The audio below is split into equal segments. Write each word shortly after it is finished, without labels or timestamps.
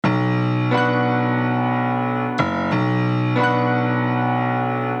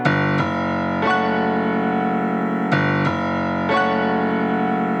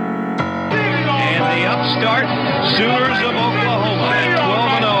start. Sooners of Oklahoma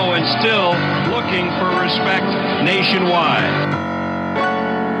at 12-0 and still looking for respect nationwide.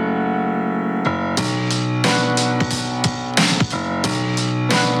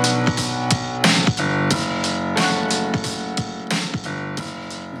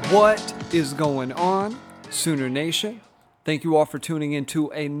 What is going on, Sooner Nation? Thank you all for tuning in to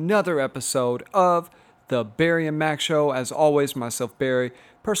another episode of the Barry and Mac Show. As always, myself, Barry,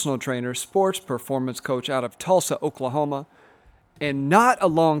 personal trainer, sports performance coach out of Tulsa, Oklahoma. And not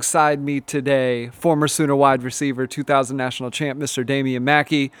alongside me today, former Sooner wide receiver, 2000 national champ, Mr. Damian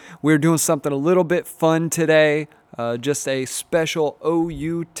Mackey. We're doing something a little bit fun today, just a special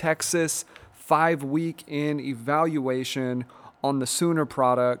OU Texas 5-week in evaluation on the Sooner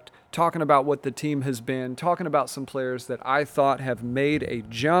product, talking about what the team has been, talking about some players that I thought have made a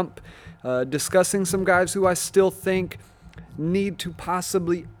jump, discussing some guys who I still think need to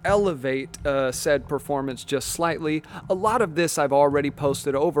possibly elevate said performance just slightly. A lot of this I've already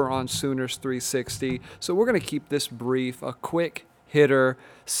posted over on Sooners 360, so we're going to keep this brief, a quick hitter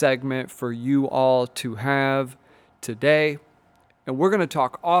segment for you all to have today. And we're going to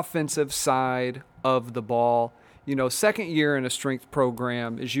talk offensive side of the ball. You know, second year in a strength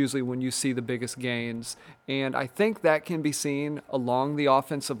program is usually when you see the biggest gains, and I think that can be seen along the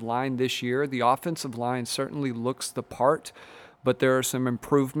offensive line this year. The offensive line certainly looks the part, but there are some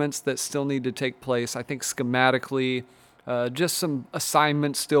improvements that still need to take place. I think schematically, just some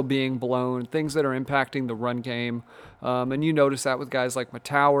assignments still being blown, things that are impacting the run game, and you notice that with guys like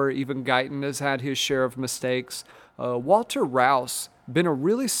Matower. Even Guyton has had his share of mistakes. Walter Rouse, been a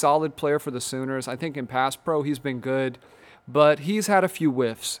really solid player for the Sooners. I think in pass pro he's been good, but he's had a few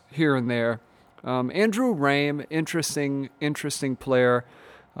whiffs here and there. Andrew Rame, interesting player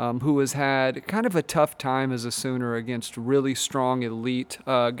who has had kind of a tough time as a Sooner against really strong elite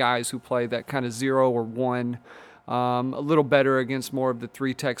guys who play that kind of 0 or 1. A little better against more of the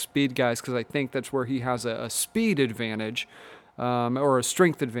 3-tech speed guys because I think that's where he has a speed advantage or a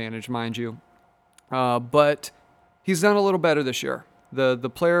strength advantage, mind you. But he's done a little better this year.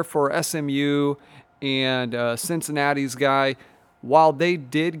 The player for SMU and Cincinnati's guy, while they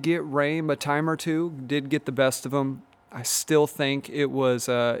did get Rame a time or two, did get the best of him, I still think it was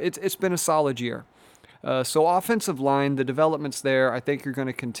it's been a solid year. So offensive line, the development's there. I think you're going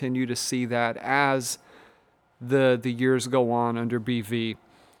to continue to see that as the years go on under BV.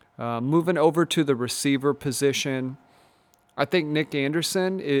 Moving over to the receiver position, I think Nick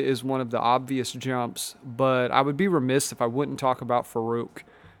Anderson is one of the obvious jumps, but I would be remiss if I wouldn't talk about Farouk.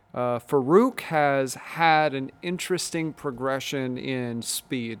 Farouk has had an interesting progression in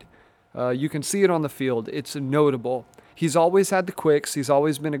speed. You can see it on the field. It's notable. He's always had the quicks. He's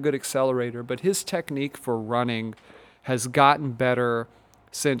always been a good accelerator, but his technique for running has gotten better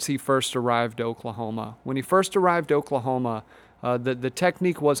since he first arrived to Oklahoma. When he first arrived to Oklahoma, the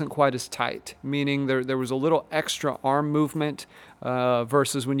technique wasn't quite as tight, meaning there was a little extra arm movement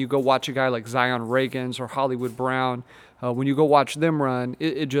versus when you go watch a guy like Zion Reagans or Hollywood Brown. When you go watch them run,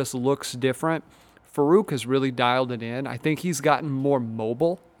 it just looks different. Farouk has really dialed it in. I think he's gotten more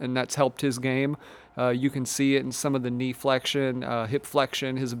mobile, and that's helped his game. You can see it in some of the knee flexion, hip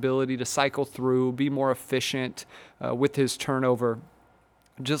flexion, his ability to cycle through, be more efficient with his turnover.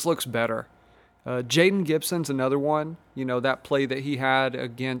 Just looks better. Jaden Gibson's another one. You know, that play that he had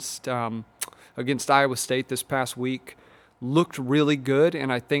against Iowa State this past week looked really good,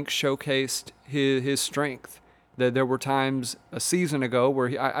 and I think showcased his strength. There were times a season ago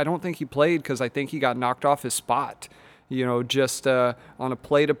where I don't think he played because I think he got knocked off his spot. You know, just on a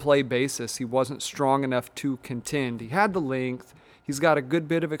play-to-play basis, he wasn't strong enough to contend. He had the length. He's got a good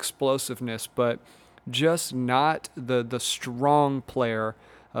bit of explosiveness, but just not the strong player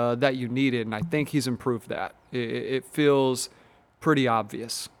that you needed, and I think he's improved that. It feels pretty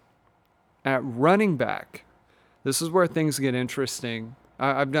obvious. At running back, this is where things get interesting.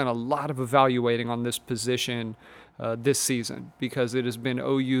 I've done a lot of evaluating on this position this season because it has been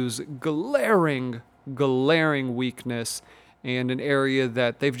OU's glaring weakness and an area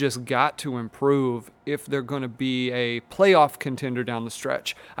that they've just got to improve if they're going to be a playoff contender down the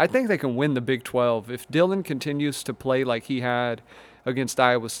stretch. I think they can win the Big 12. If Dillon continues to play like he had against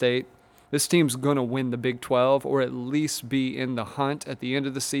Iowa State, this team's going to win the Big 12 or at least be in the hunt at the end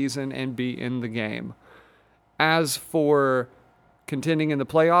of the season and be in the game. As for contending in the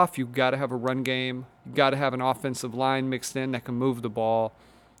playoff, you've got to have a run game. You've got to have an offensive line mixed in that can move the ball.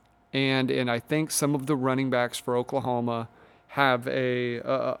 And I think some of the running backs for Oklahoma have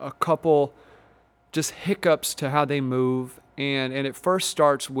a couple just hiccups to how they move. And it first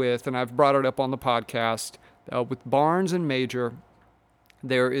starts with, and I've brought it up on the podcast, with Barnes and Major.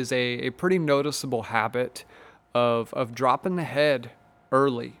 there is a pretty noticeable habit of dropping the head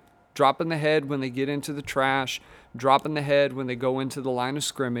early, dropping the head when they get into the trash, dropping the head when they go into the line of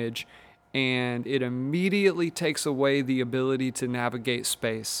scrimmage, and it immediately takes away the ability to navigate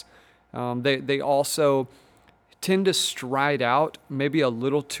space. They also tend to stride out maybe a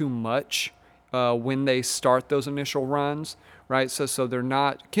little too much when they start those initial runs, right? So they're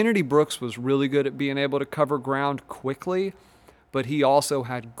not. Kennedy Brooks was really good at being able to cover ground quickly, but he also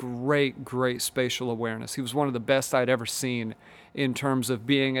had great spatial awareness. He was one of the best I'd ever seen in terms of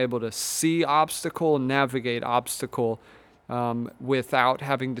being able to see obstacle, navigate obstacle without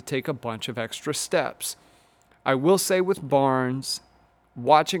having to take a bunch of extra steps. I will say with Barnes,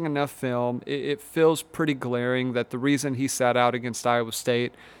 watching enough film, it feels pretty glaring that the reason he sat out against Iowa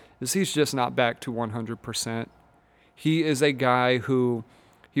State is he's just not back to 100%. He is a guy who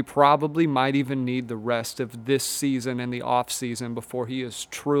he probably might even need the rest of this season and the off season before he is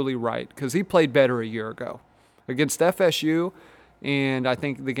truly right, because he played better a year ago against FSU, and I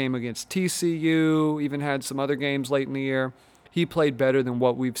think the game against TCU, even had some other games late in the year. He played better than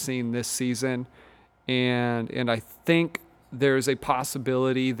what we've seen this season, and I think there's a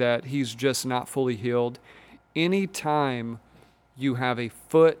possibility that he's just not fully healed. Anytime you have a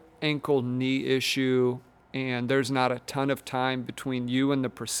foot, ankle, knee issue, and there's not a ton of time between you and the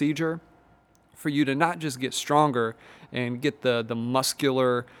procedure, for you to not just get stronger and get the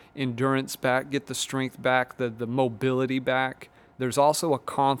muscular endurance back, get the strength back, the mobility back, there's also a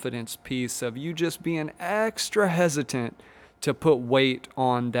confidence piece of you just being extra hesitant to put weight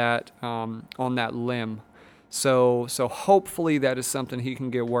on that limb. So hopefully that is something he can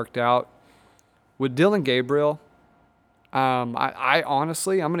get worked out. With Dillon Gabriel, I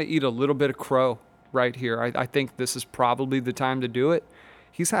honestly, I'm going to eat a little bit of crow right here. I think this is probably the time to do it.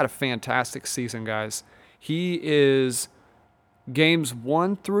 He's had a fantastic season, guys. Games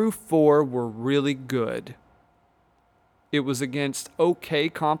 1 through 4 were really good. It was against okay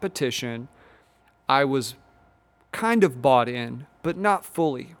competition. I was kind of bought in, but not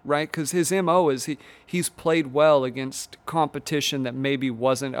fully, right? Because his MO is he's played well against competition that maybe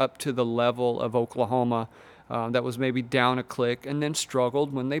wasn't up to the level of Oklahoma, that was maybe down a click, and then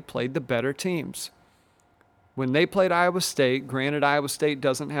struggled when they played the better teams. When they played Iowa State, granted Iowa State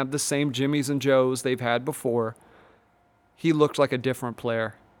doesn't have the same Jimmies and Joes they've had before, he looked like a different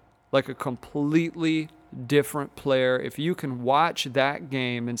player, like a completely different player. If you can watch that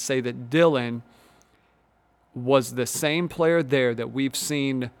game and say that Dillon was the same player there that we've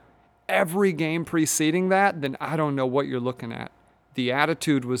seen every game preceding that, then I don't know what you're looking at. The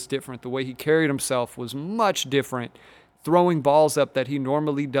attitude was different. The way he carried himself was much different. Throwing balls up that he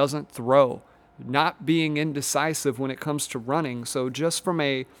normally doesn't throw. Not being indecisive when it comes to running. So just from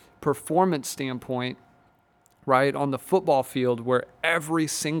a performance standpoint, right, on the football field where every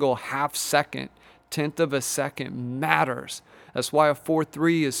single half second, tenth of a second matters. That's why a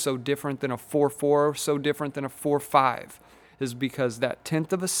 4.3 is so different than a 4.4, so different than a 4.5, is because that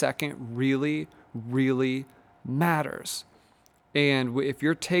tenth of a second really matters. And if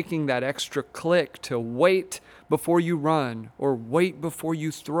you're taking that extra click to wait before you run or wait before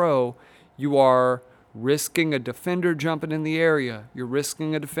you throw, you are risking a defender jumping in the area. You're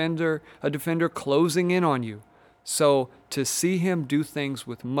risking a defender closing in on you. So to see him do things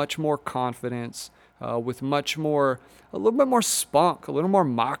with much more confidence, with a little bit more spunk, a little more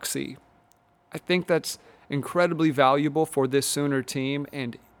moxie, I think that's incredibly valuable for this Sooner team.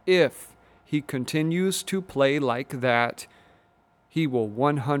 And if he continues to play like that, he will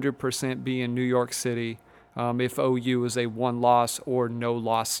 100% be in New York City if OU is a one-loss or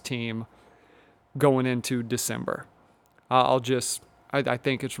no-loss team going into December. I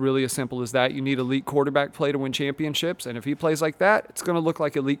think it's really as simple as that. You need elite quarterback play to win championships, and if he plays like that, it's going to look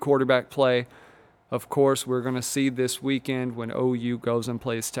like elite quarterback play. Of course, we're going to see this weekend when OU goes and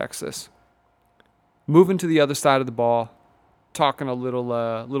plays Texas. Moving to the other side of the ball, talking a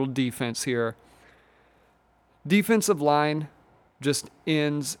little defense here. Defensive line, just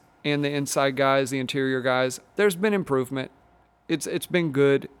ends and the inside guys, the interior guys. There's been improvement. It's been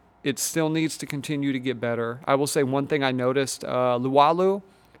good. It still needs to continue to get better. I will say one thing I noticed, Luwalu,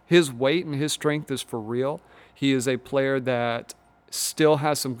 his weight and his strength is for real. He is a player that still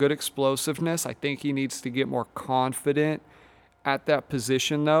has some good explosiveness. I think he needs to get more confident at that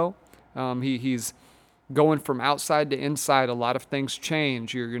position, though. He's going from outside to inside. A lot of things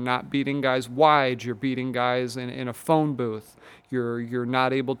change. You're not beating guys wide. You're beating guys in a phone booth. You're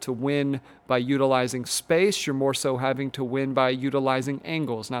not able to win by utilizing space. You're more so having to win by utilizing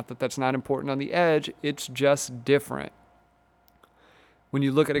angles. Not that that's not important on the edge. It's just different. When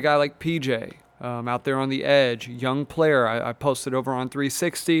you look at a guy like PJ, out there on the edge, young player. I posted over on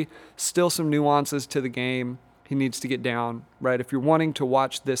 360. Still some nuances to the game he needs to get down, right? If you're wanting to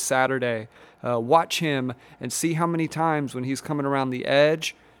watch this Saturday, watch him and see how many times when he's coming around the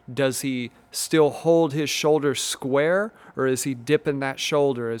edge, does he still hold his shoulder square, or is he dipping that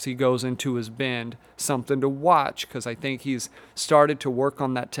shoulder as he goes into his bend? Something to watch, because I think he's started to work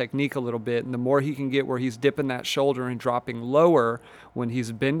on that technique a little bit, and the more he can get where he's dipping that shoulder and dropping lower when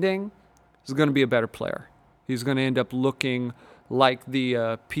he's bending, he's going to be a better player. He's going to end up looking like the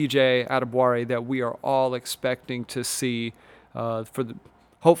PJ Adebawore that we are all expecting to see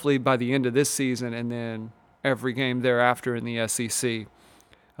hopefully by the end of this season, and then every game thereafter in the SEC.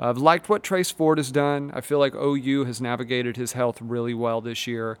 I've liked what Trace Ford has done. I feel like OU has navigated his health really well this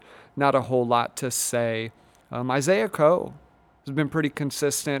year. Not a whole lot to say. Isaiah Coe has been pretty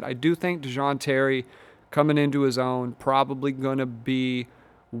consistent. I do think Dejon Terry coming into his own, probably going to be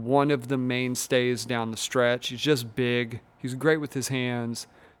one of the mainstays down the stretch. He's just big. He's great with his hands.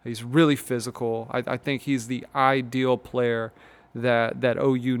 He's really physical. I think he's the ideal player that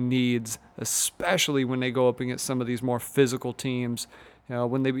OU needs, especially when they go up against some of these more physical teams.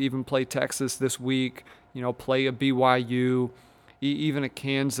 When they even play Texas this week, play a BYU, even a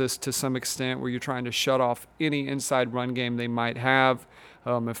Kansas to some extent, where you're trying to shut off any inside run game they might have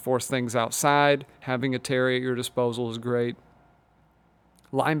and force things outside. Having a Terry at your disposal is great.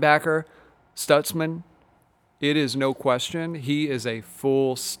 Linebacker, Stutzman, it is no question. He is a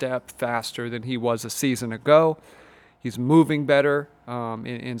full step faster than he was a season ago. He's moving better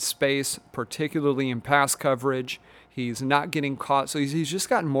in space, particularly in pass coverage. He's not getting caught, so he's just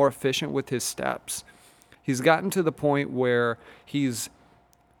gotten more efficient with his steps. He's gotten to the point where he's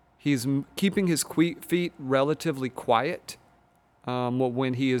keeping his feet relatively quiet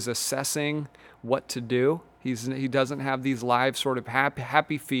when he is assessing what to do. He doesn't have these live sort of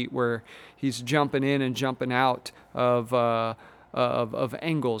happy feet where he's jumping in and jumping out of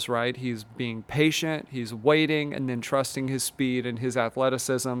angles, right? He's being patient, he's waiting, and then trusting his speed and his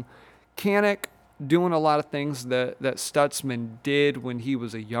athleticism. Kanak doing a lot of things that Stutzman did when he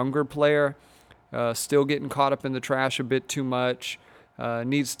was a younger player. Still getting caught up in the trash a bit too much.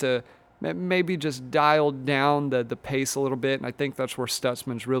 Needs to maybe just dial down the pace a little bit, and I think that's where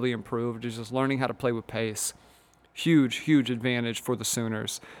Stutzman's really improved, is just learning how to play with pace. Huge advantage for the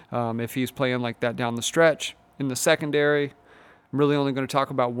Sooners if he's playing like that down the stretch. In the secondary, I'm really only going to talk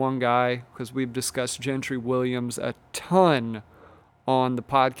about one guy because we've discussed Gentry Williams a ton on the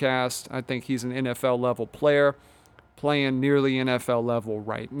podcast. I think he's an NFL level player, playing nearly NFL level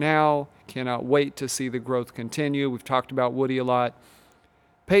right now. Cannot wait to see the growth continue. We've talked about Woody a lot.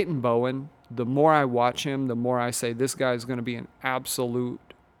 Peyton Bowen, the more I watch him, the more I say this guy is going to be an absolute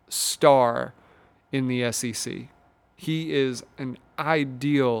star in the SEC. He is an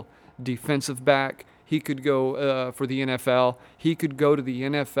ideal defensive back. He could go for the NFL. He could go to the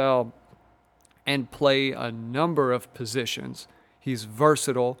NFL and play a number of positions. He's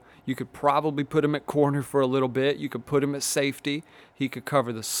versatile. You could probably put him at corner for a little bit. You could put him at safety. He could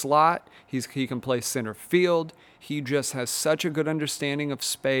cover the slot. He can play center field. He just has such a good understanding of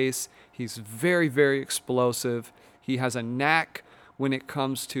space. He's very, very explosive. He has a knack when it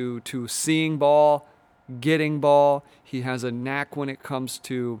comes to seeing ball, getting ball. He has a knack when it comes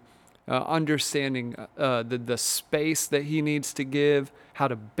to understanding the space that he needs to give, how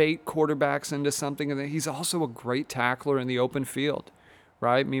to bait quarterbacks into something. And then he's also a great tackler in the open field,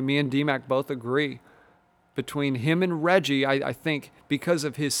 right? Me and DMAC both agree. Between him and Reggie, I think because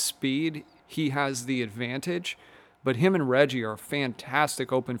of his speed, he has the advantage. But him and Reggie are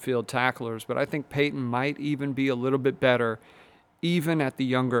fantastic open field tacklers. But I think Peyton might even be a little bit better, even at the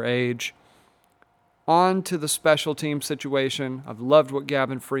younger age. On to the special team situation. I've loved what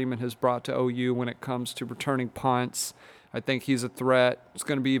Gavin Freeman has brought to OU when it comes to returning punts. I think he's a threat. It's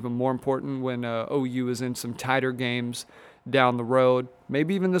going to be even more important when OU is in some tighter games down the road,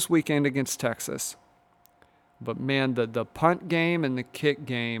 maybe even this weekend against Texas. But man, the punt game and the kick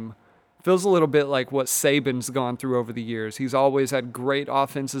game feels a little bit like what Saban's gone through over the years. He's always had great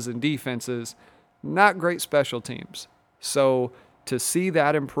offenses and defenses, not great special teams. So to see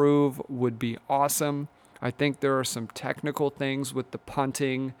that improve would be awesome. I think there are some technical things with the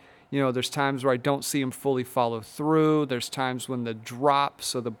punting. There's times where I don't see him fully follow through. There's times when the drop,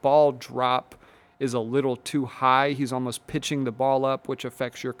 so the ball drop is a little too high. He's almost pitching the ball up, which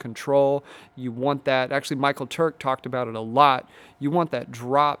affects your control. You want that. Actually, Michael Turk talked about it a lot. You want that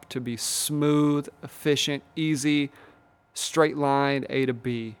drop to be smooth, efficient, easy, straight line, A to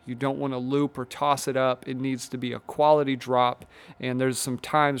B. You don't want to loop or toss it up. It needs to be a quality drop. And there's some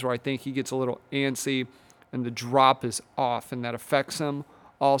times where I think he gets a little antsy and the drop is off, and that affects him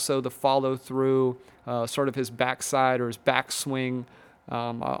Also, the follow through, sort of his backside or his backswing.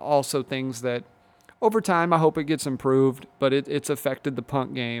 Also, things that over time I hope it gets improved, but it's affected the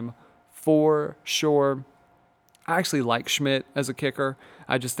punt game for sure. I actually like Schmidt as a kicker.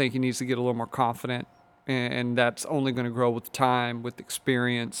 I just think he needs to get a little more confident, and that's only going to grow with time, with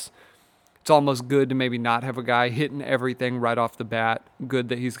experience. It's almost good to maybe not have a guy hitting everything right off the bat. Good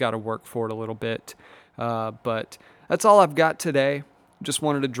that he's got to work for it a little bit. But that's all I've got today. Just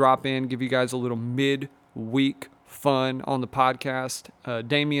wanted to drop in, give you guys a little mid-week fun on the podcast.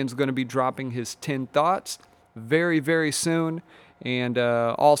 Damien's going to be dropping his 10 thoughts very, very soon. And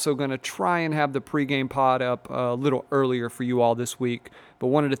also going to try and have the pregame pod up a little earlier for you all this week. But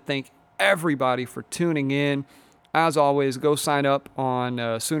wanted to thank everybody for tuning in. As always, go sign up on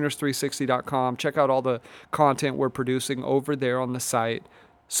Sooners360.com. Check out all the content we're producing over there on the site.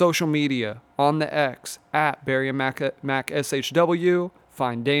 Social media, on the X, at Barry and Mac SHW.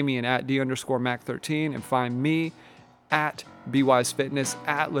 Find Damien at D_Mac13. And find me at BWise Fitness,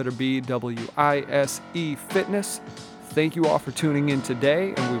 at letter B, WISE Fitness. Thank you all for tuning in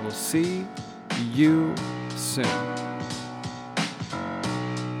today, and we will see you soon.